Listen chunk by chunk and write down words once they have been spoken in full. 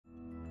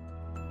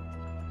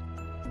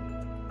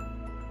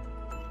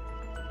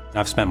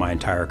I've spent my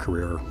entire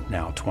career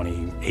now,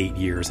 28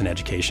 years in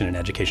education and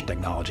education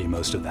technology,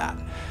 most of that.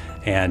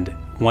 And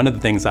one of the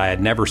things I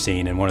had never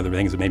seen, and one of the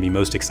things that made me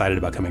most excited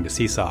about coming to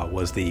Seesaw,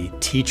 was the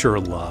teacher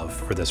love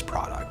for this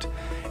product.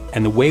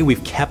 And the way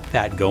we've kept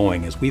that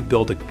going is we've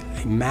built a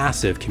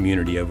massive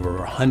community of over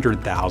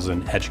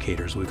 100,000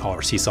 educators we call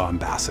our Seesaw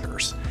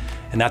ambassadors.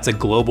 And that's a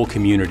global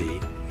community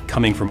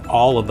coming from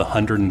all of the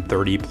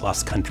 130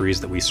 plus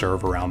countries that we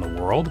serve around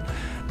the world,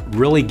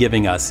 really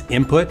giving us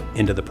input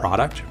into the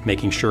product,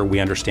 making sure we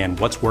understand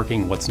what's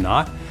working, what's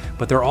not,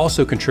 but they're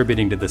also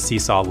contributing to the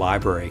Seesaw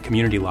library,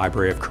 community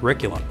library of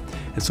curriculum.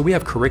 And so we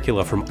have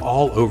curricula from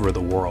all over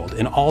the world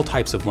in all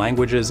types of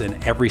languages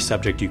and every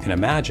subject you can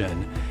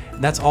imagine.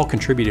 And that's all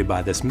contributed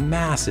by this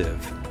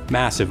massive,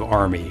 massive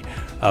army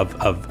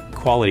of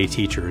quality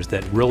teachers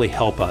that really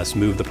help us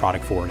move the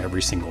product forward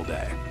every single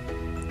day.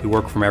 We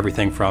work from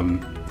everything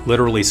from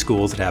literally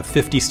schools that have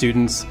 50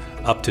 students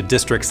up to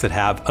districts that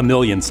have 1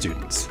 million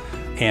students.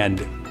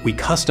 And we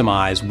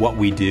customize what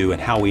we do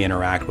and how we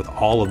interact with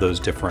all of those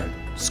different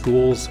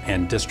schools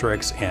and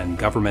districts and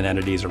government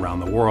entities around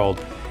the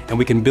world. And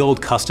we can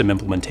build custom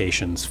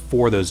implementations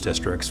for those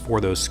districts,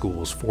 for those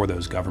schools, for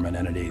those government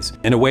entities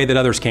in a way that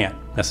others can't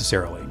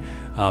necessarily.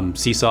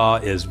 Seesaw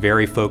is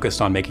very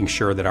focused on making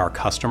sure that our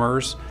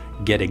customers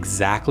get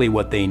exactly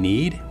what they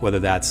need, whether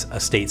that's a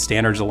state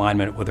standards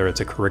alignment, whether it's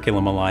a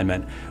curriculum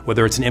alignment,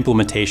 whether it's an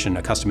implementation,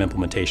 a custom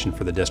implementation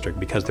for the district,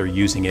 because they're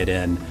using it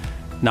in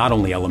not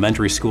only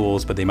elementary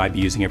schools, but they might be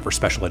using it for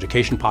special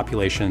education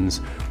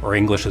populations or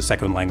English as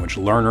second language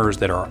learners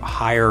that are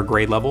higher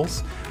grade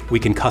levels. We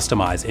can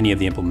customize any of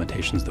the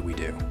implementations that we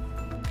do.